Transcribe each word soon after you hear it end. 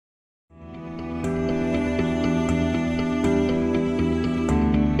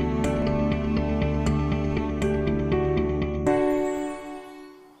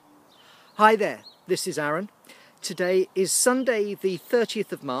Hi there, this is Aaron. Today is Sunday the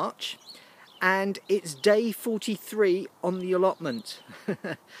 30th of March and it's day 43 on the allotment.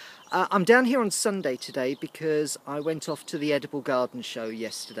 I'm down here on Sunday today because I went off to the Edible Garden show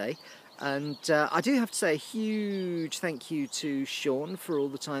yesterday, and I do have to say a huge thank you to Sean for all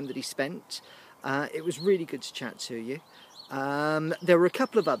the time that he spent. It was really good to chat to you. There were a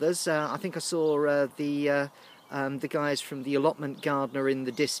couple of others. I think I saw the guys from the Allotment Gardener in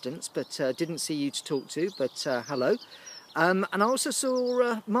the distance, but didn't see you to talk to, but hello. And I also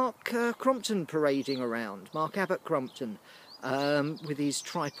saw Mark Compton parading around, Mark Abbott-Compton, with his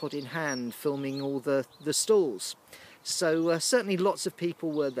tripod in hand, filming all the stalls. So certainly lots of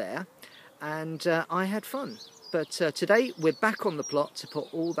people were there, and I had fun. But today we're back on the plot to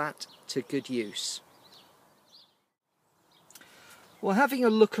put all that to good use. Well, having a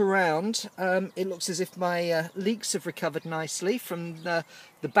look around, it looks as if my leeks have recovered nicely from the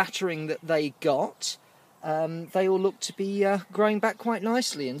battering that they got. They all look to be growing back quite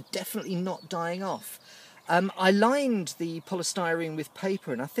nicely and definitely not dying off. I lined the polystyrene with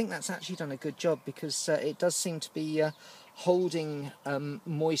paper, and I think that's actually done a good job because it does seem to be holding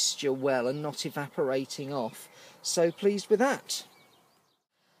moisture well and not evaporating off. So pleased with that.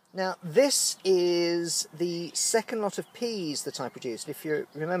 Now, this is the second lot of peas that I produced. If you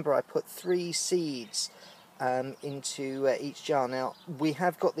remember, I put 3 seeds into each jar. Now, we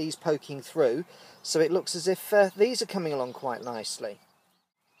have got these poking through, so it looks as if these are coming along quite nicely.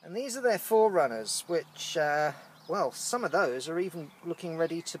 And these are their forerunners, which, well, some of those are even looking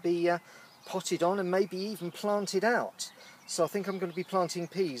ready to be potted on and maybe even planted out. So I think I'm going to be planting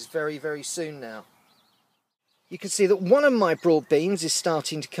peas very, very soon now. You can see that one of my broad beans is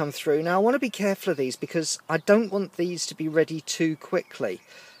starting to come through. Now, I want to be careful of these because I don't want these to be ready too quickly.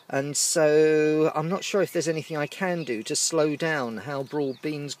 And so I'm not sure if there's anything I can do to slow down how broad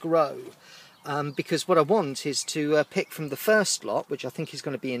beans grow. Because what I want is to pick from the first lot, which I think is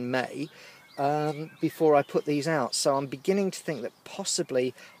going to be in May, before I put these out. So I'm beginning to think that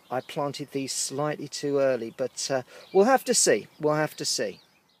possibly I planted these slightly too early. But we'll have to see. We'll have to see.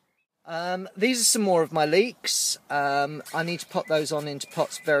 These are some more of my leeks. I need to pot those on into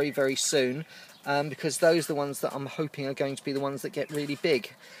pots very, very soon, because those are the ones that I'm hoping are going to be the ones that get really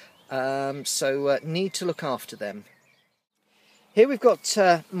big. So need to look after them. Here we've got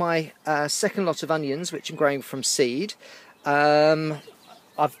my second lot of onions, which I'm growing from seed.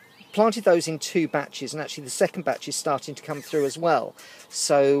 I've planted those in 2 batches, and actually the second batch is starting to come through as well.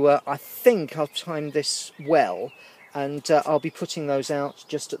 So I think I've timed this well. And I'll be putting those out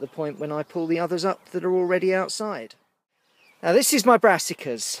just at the point when I pull the others up that are already outside. Now, this is my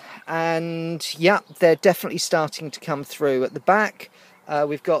brassicas, and yeah, they're definitely starting to come through. At the back,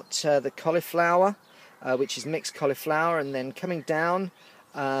 we've got the cauliflower, which is mixed cauliflower, and then coming down,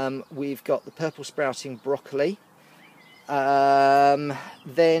 we've got the purple sprouting broccoli.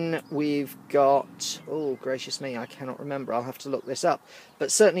 Then we've got, oh gracious me, I cannot remember, I'll have to look this up,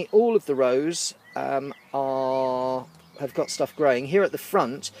 but certainly all of the rows have got stuff growing. Here at the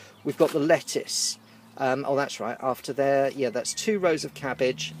front we've got the lettuce. Oh, that's right, after there, yeah, that's 2 rows of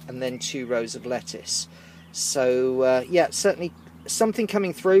cabbage and then 2 rows of lettuce. So yeah, certainly something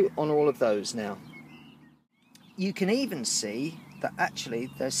coming through on all of those now. You can even see that actually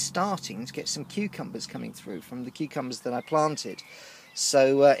they're starting to get some cucumbers coming through from the cucumbers that I planted.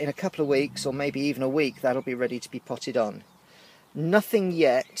 So in a couple of weeks, or maybe even a week, that'll be ready to be potted on. Nothing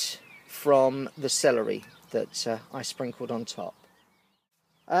yet from the celery that I sprinkled on top.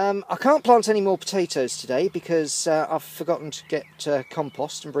 I can't plant any more potatoes today because I've forgotten to get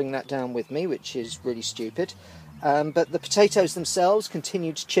compost and bring that down with me, which is really stupid. But the potatoes themselves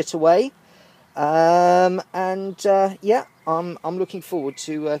continue to chit away. Yeah, I'm looking forward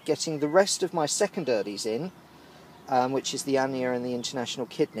to getting the rest of my second earlies in, which is the Honeoye and the International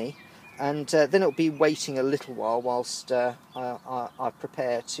Kidney, and then it'll be waiting a little while whilst I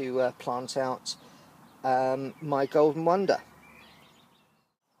prepare to plant out my Golden Wonder.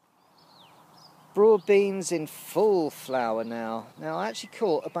 Broad beans in full flower now. Now, I actually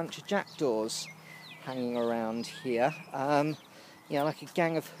caught a bunch of jackdaws hanging around here, you know, like a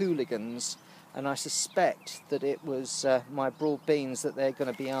gang of hooligans. And I suspect that it was my broad beans that they're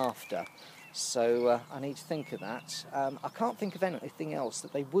going to be after. So I need to think of that. I can't think of anything else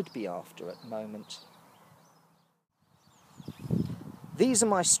that they would be after at the moment. These are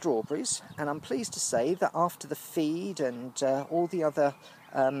my strawberries, and I'm pleased to say that after the feed and all the other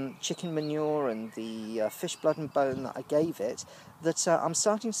chicken manure and the fish blood and bone that I gave it, that I'm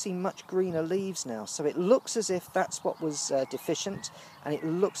starting to see much greener leaves now. So it looks as if that's what was deficient, and it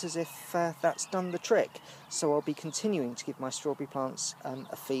looks as if that's done the trick. So I'll be continuing to give my strawberry plants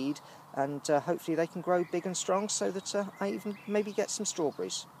a feed and hopefully they can grow big and strong so that I even maybe get some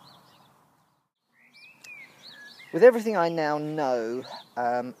strawberries. With everything I now know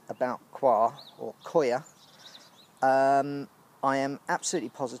about Kwa or Koya, I am absolutely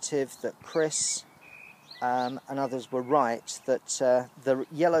positive that Chris and others were right that the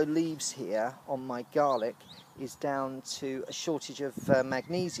yellow leaves here on my garlic is down to a shortage of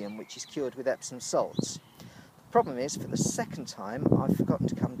magnesium, which is cured with Epsom salts. The problem is, for the second time, I've forgotten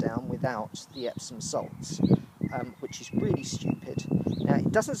to come down without the Epsom salts, which is really stupid. Now,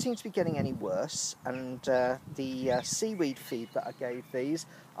 it doesn't seem to be getting any worse, and the seaweed feed that I gave these,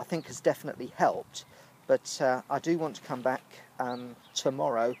 I think, has definitely helped. But I do want to come back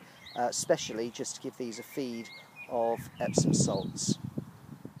tomorrow, especially just to give these a feed of Epsom salts.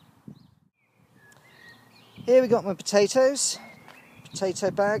 Here we got my potatoes,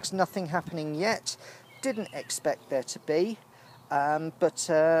 potato bags, nothing happening yet. Didn't expect there to be, but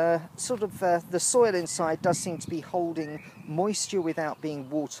sort of the soil inside does seem to be holding moisture without being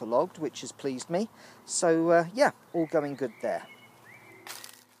waterlogged, which has pleased me. So yeah, all going good there.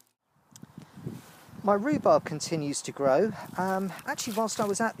 My rhubarb continues to grow. Actually, whilst I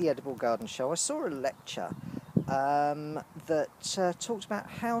was at the Edible Garden Show, I saw a lecture that talked about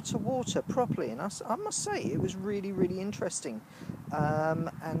how to water properly, and I must say it was really, really interesting.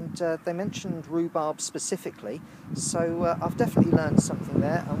 And they mentioned rhubarb specifically, so I've definitely learned something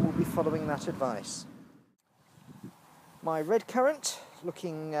there, and we'll be following that advice. My red currant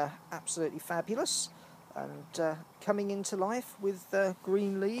looking absolutely fabulous, and coming into life with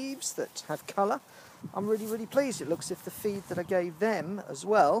green leaves that have colour. I'm really, really pleased. It looks as if the feed that I gave them as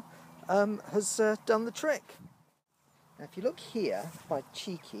well has done the trick. Now, if you look here by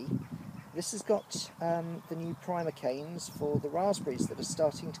Cheeky, this has got the new primer canes for the raspberries that are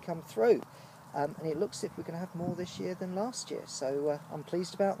starting to come through, and it looks as if we're going to have more this year than last year, so I'm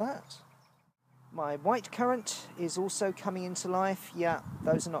pleased about that. My white currant is also coming into life. Yeah,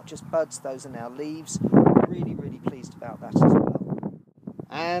 those are not just buds, those are now leaves. Really, really pleased about that as well.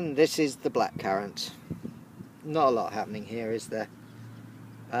 And this is the black currant. Not a lot happening here, is there?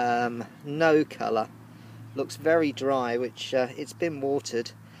 No colour. Looks very dry, which it's been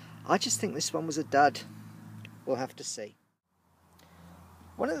watered. I just think this one was a dud. We'll have to see.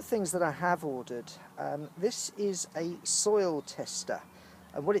 One of the things that I have ordered, this is a soil tester.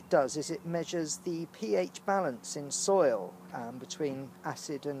 And what it does is it measures the pH balance in soil between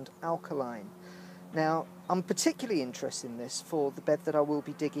acid and alkaline. Now, I'm particularly interested in this for the bed that I will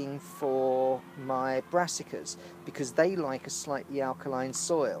be digging for my brassicas, because they like a slightly alkaline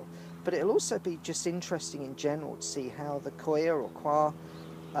soil. But it'll also be just interesting in general to see how the Koya or Kwa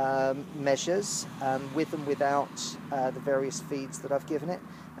measures with and without the various feeds that I've given it,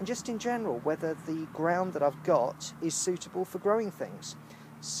 and just in general whether the ground that I've got is suitable for growing things.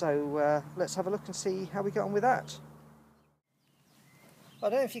 So let's have a look and see how we get on with that. I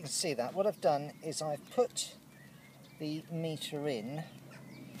don't know if you can see that. What I've done is I've put the meter in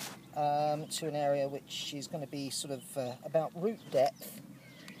to an area which is going to be sort of about root depth,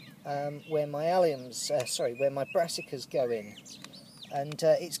 where my alliums, where my brassicas go in. And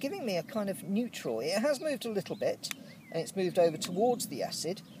it's giving me a kind of neutral. It has moved a little bit, and it's moved over towards the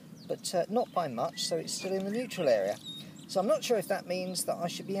acid, but not by much, so it's still in the neutral area. So I'm not sure if that means that I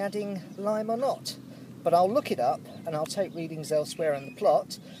should be adding lime or not. But I'll look it up, and I'll take readings elsewhere on the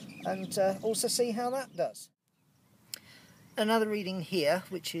plot, and also see how that does. Another reading here,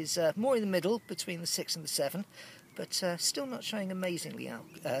 which is more in the middle, between the 6 and the 7, but still not showing amazingly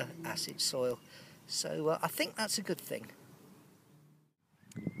acid soil. So I think that's a good thing.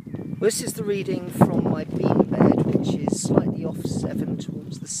 Well, this is the reading from my bean bed, which is slightly off 7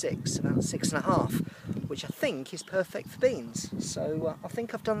 towards the 6, about 6.5, which I think is perfect for beans. So I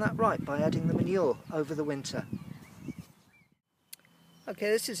think I've done that right by adding the manure over the winter.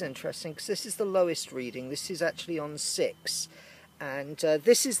 Okay, this is interesting because this is the lowest reading. This is actually on 6, and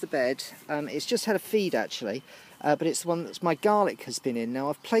this is the bed. It's just had a feed actually, but it's the one that my garlic has been in. Now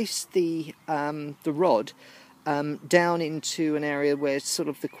I've placed the rod down into an area where sort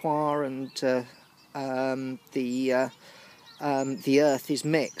of the Kwa and the earth is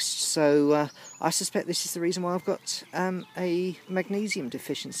mixed, so I suspect this is the reason why I've got a magnesium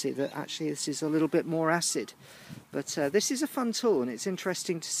deficiency, that actually this is a little bit more acid. But this is a fun tool, and it's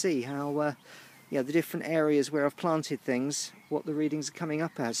interesting to see how the different areas where I've planted things, what the readings are coming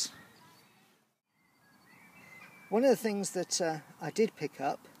up as. One of the things that I did pick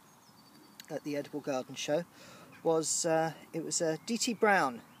up at the Edible Garden Show was it was DT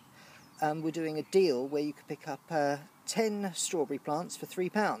Brown. We're doing a deal where you could pick up 10 strawberry plants for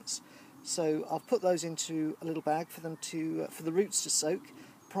 £3. So I've put those into a little bag for them to for the roots to soak,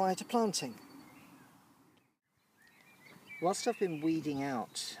 prior to planting. Whilst I've been weeding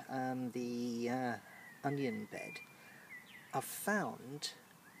out the onion bed, I've found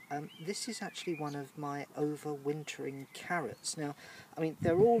this is actually one of my overwintering carrots. Now, I mean,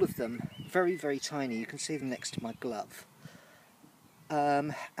 they're all of them very, very tiny. You can see them next to my glove.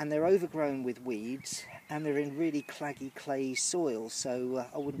 And they're overgrown with weeds, and they're in really claggy clay soil, so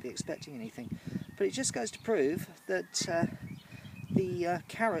I wouldn't be expecting anything. But it just goes to prove that the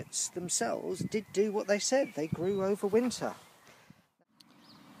carrots themselves did do what they said. They grew over winter.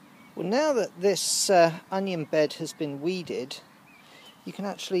 Well, now that this onion bed has been weeded, you can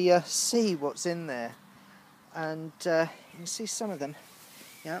actually see what's in there, and you can see some of them.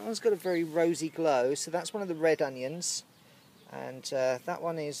 Yeah, that one's got a very rosy glow, so that's one of the red onions, and that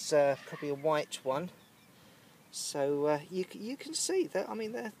one is probably a white one. So you can see that. I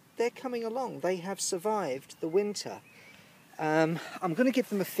mean, they're coming along. They have survived the winter. I'm going to give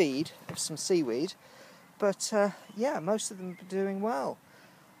them a feed of some seaweed, but yeah, most of them are doing well.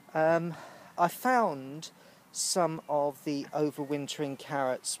 I found some of the overwintering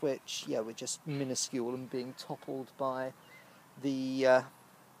carrots which, yeah, were just minuscule and being toppled by the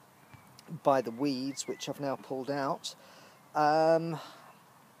weeds, which I've now pulled out.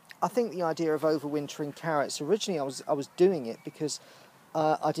 I think the idea of overwintering carrots, originally I was doing it because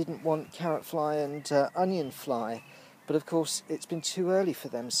I didn't want carrot fly and onion fly, but of course it's been too early for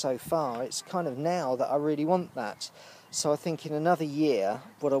them so far. It's kind of now that I really want that. So I think in another year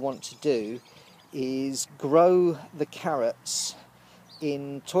what I want to do is grow the carrots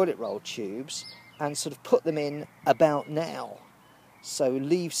in toilet roll tubes and sort of put them in about now. So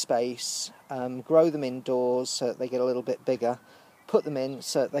leave space, grow them indoors so that they get a little bit bigger, put them in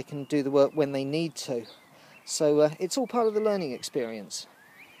so that they can do the work when they need to. So it's all part of the learning experience.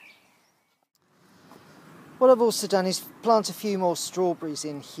 What I've also done is plant a few more strawberries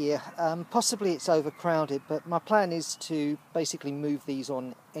in here. Possibly it's overcrowded, but my plan is to basically move these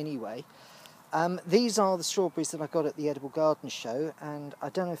on anyway. These are the strawberries that I got at the Edible Garden Show, and I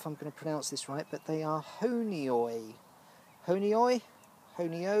don't know if I'm going to pronounce this right, but they are Honeoye. Honeoye?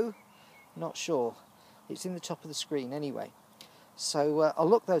 Honeoye? Not sure. It's in the top of the screen anyway. So I'll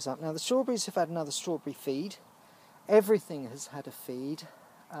look those up. Now the strawberries have had another strawberry feed. Everything has had a feed.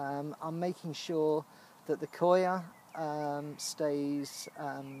 I'm making sure that the coir stays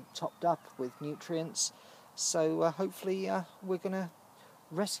topped up with nutrients. So hopefully we're going to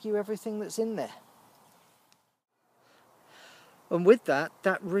rescue everything that's in there. And with that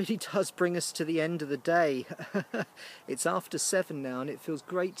really does bring us to the end of the day. It's after 7 now, and it feels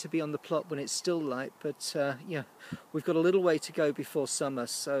great to be on the plot when it's still light, but yeah, we've got a little way to go before summer,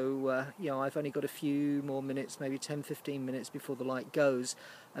 so you know, I've only got a few more minutes, maybe 10-15 minutes before the light goes,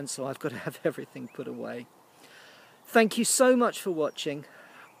 and so I've got to have everything put away. Thank you so much for watching.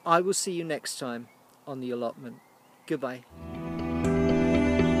 I will see you next time on The Allotment. Goodbye.